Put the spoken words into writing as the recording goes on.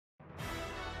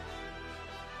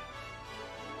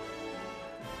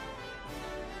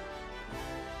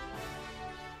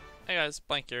Hey guys,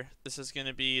 Blank here. This is going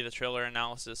to be the trailer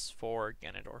analysis for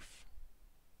Ganondorf.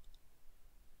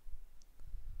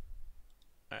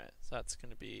 Alright, so that's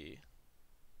going to be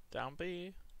down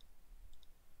B.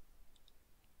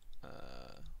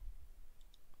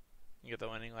 You get the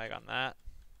winning leg on that.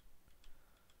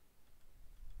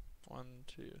 1,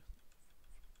 2.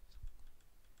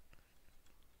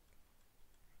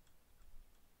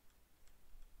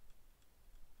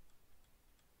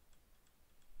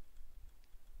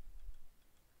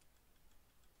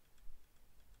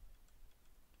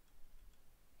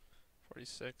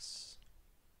 $46.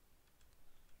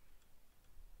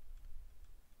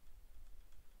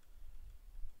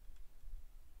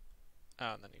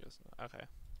 Oh, and then he goes, okay.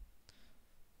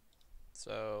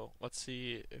 So, let's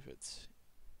see if it's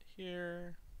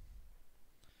here.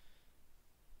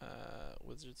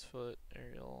 Wizard's Foot,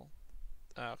 Aerial.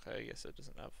 Okay, I guess it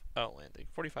doesn't have. Oh, landing.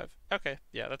 45. Okay,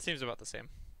 yeah, that seems about the same.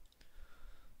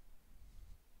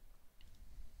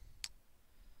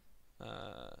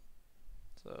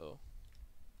 So.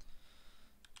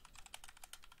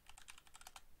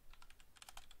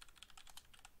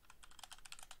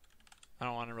 I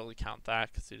don't want to really count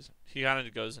that because he kind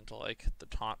of goes into like the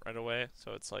taunt right away,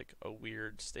 so it's like a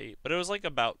weird state. But it was like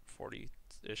about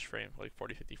 40-ish frames, like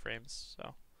 40, 50 frames.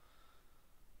 So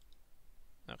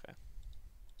okay,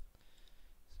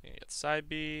 so you get side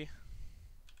B.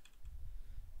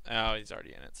 Oh, he's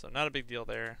already in it, so not a big deal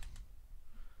there.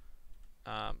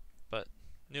 But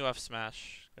new F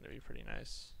smash gonna be pretty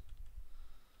nice.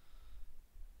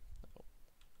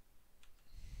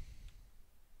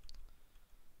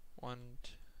 One,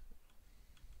 two.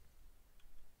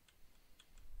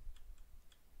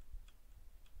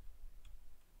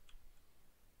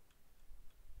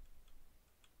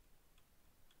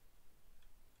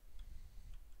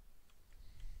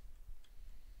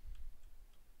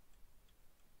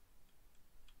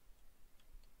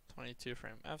 .22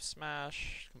 frame F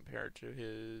smash compared to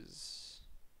his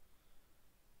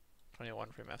 21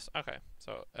 frame F. Okay,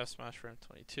 so F smash frame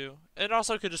 22. It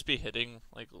also could just be hitting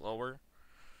like lower.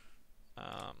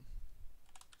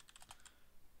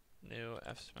 New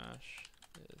F smash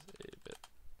is a bit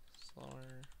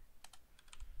slower.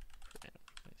 Frame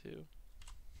 22.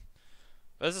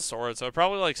 But it's a sword, so it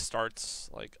probably like starts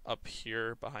like up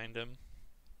here behind him.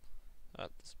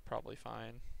 That's probably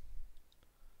fine.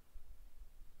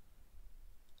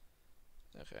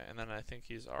 Okay, and then I think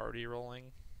he's already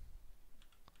rolling.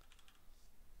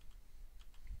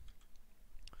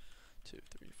 2,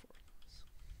 3, 4.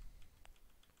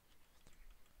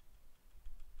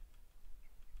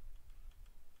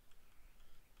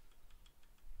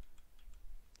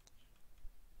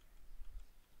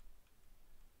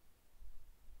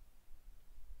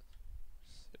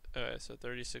 Okay, so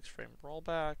 36 frame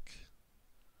rollback.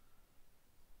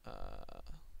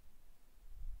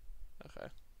 Okay.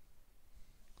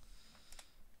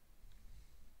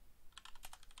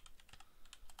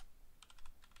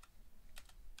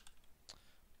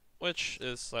 Which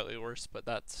is slightly worse, but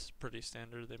that's pretty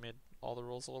standard. They made all the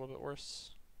rolls a little bit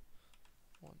worse.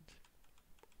 1, 2.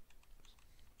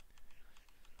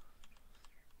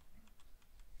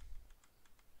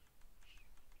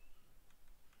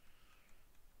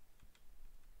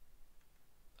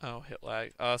 Oh, hit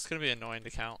lag. It's gonna be annoying to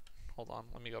count. Hold on,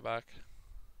 let me go back.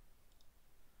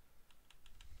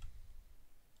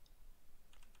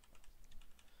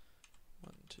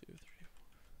 One, two, three,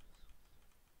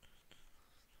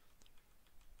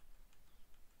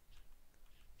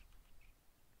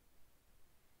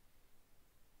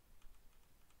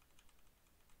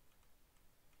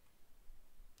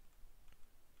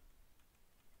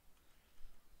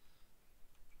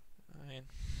 four. Nine.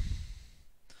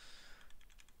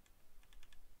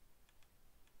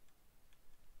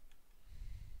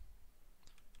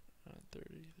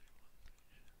 30.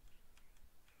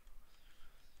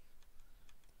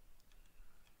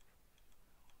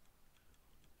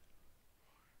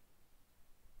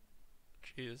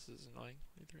 Gee, this is annoying.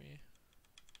 3.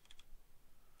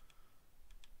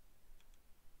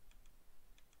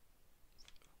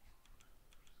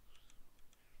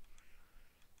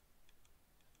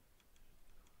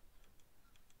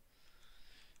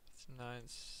 It's 9,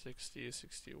 60,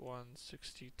 61,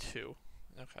 62.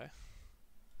 Okay.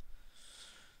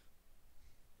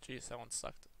 Jeez, that one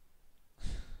sucked.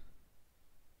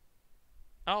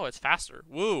 Oh, it's faster.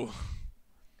 Woo!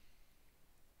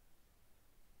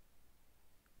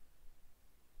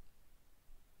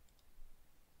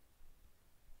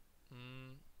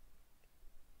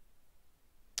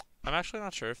 I'm actually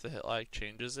not sure if the hit lag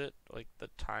changes it, like the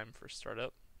time for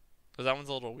startup, because that one's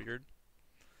a little weird.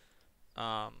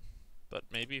 But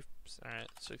maybe. All right,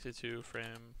 62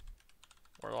 frame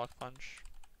Warlock Punch?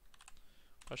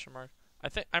 Question mark.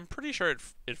 I'm pretty sure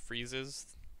it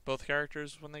freezes both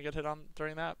characters when they get hit on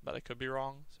during that, but I could be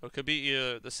wrong. So it could be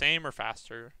either the same or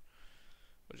faster,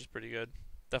 which is pretty good.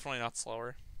 Definitely not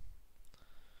slower.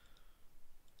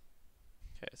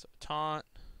 Okay, so taunt,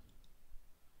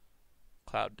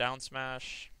 cloud down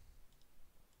smash.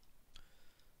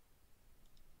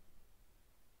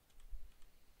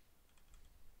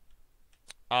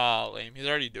 Ah, lame. He's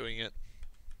already doing it.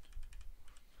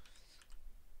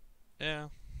 Yeah.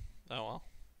 Oh well.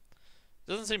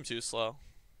 Doesn't seem too slow.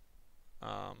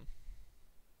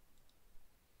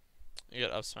 You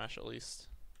get up smash at least.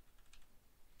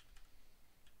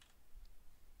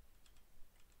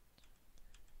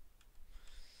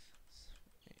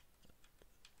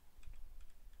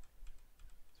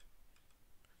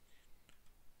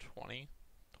 $20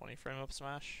 frame up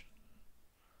smash.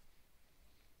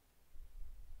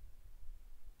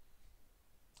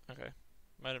 Okay,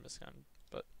 might have miscounted,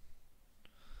 but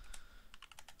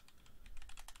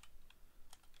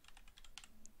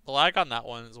the lag on that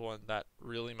one is one that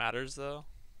really matters though,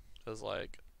 because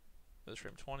like this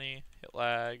frame 20 hit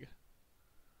lag.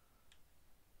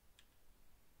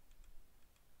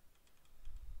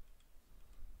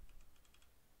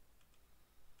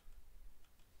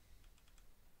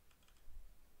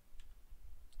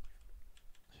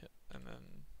 And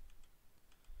then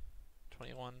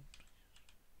 21.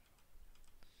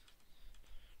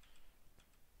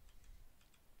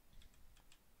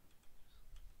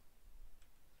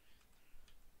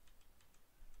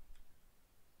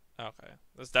 Okay,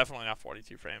 that's definitely not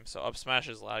 42 frames, so up smash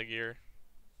is laggier.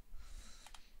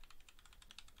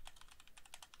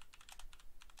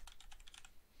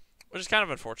 Which is kind of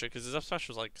unfortunate, because his up smash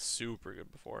was like super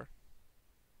good before.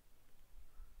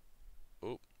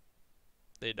 Oop.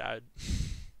 They died.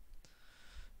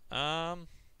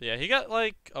 Yeah, he got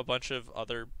like a bunch of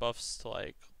other buffs to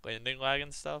like landing lag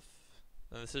and stuff.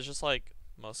 And this is just like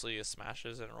mostly his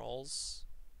smashes and rolls.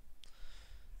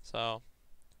 So,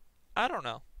 I don't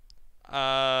know.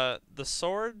 The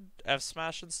sword F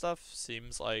smash and stuff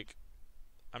seems like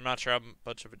I'm not sure how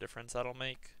much of a difference that'll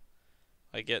make.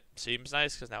 Like it seems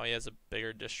nice because now he has a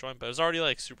bigger disjoint, but it was already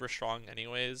like super strong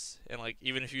anyways. And like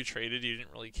even if you traded, you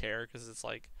didn't really care because it's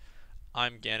like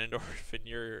I'm Ganondorf and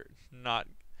you're not.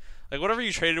 Like whatever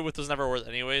you traded with was never worth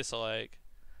anyway. So like,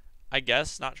 I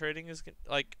guess not trading is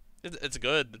like it's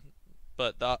good,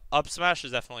 but the up smash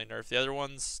is definitely nerfed. The other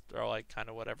ones are like kind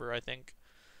of whatever. I think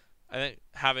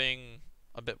having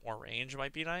a bit more range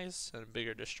might be nice, and a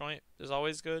bigger disjoint is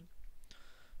always good.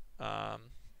 I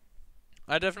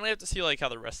definitely have to see like how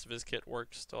the rest of his kit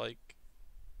works to like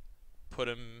put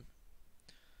him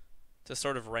to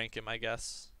sort of rank him, I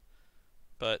guess.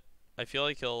 But I feel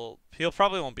like he'll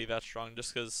probably won't be that strong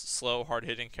just because slow,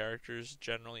 hard-hitting characters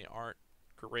generally aren't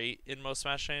great in most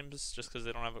Smash games, just because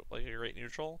they don't have like a great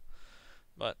neutral.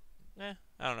 But I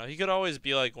don't know. He could always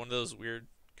be like one of those weird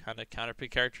kind of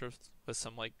counterpick characters with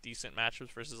some like decent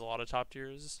matchups versus a lot of top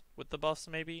tiers with the buffs,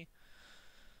 maybe.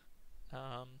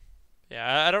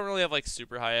 Yeah, I don't really have like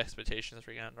super high expectations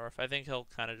for Ganondorf. I think he'll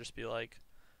kind of just be like,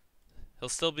 he'll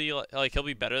still be like he'll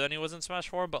be better than he was in Smash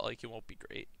 4, but like he won't be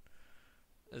great.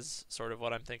 Is sort of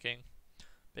what I'm thinking.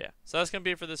 But yeah, so that's gonna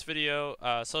be it for this video.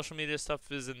 Social media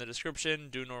stuff is in the description.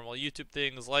 Do normal YouTube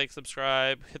things, like,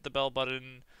 subscribe, hit the bell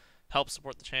button, help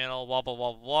support the channel, blah blah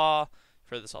blah blah blah. I've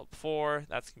heard this all before.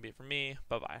 That's gonna be it for me.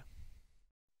 Bye bye.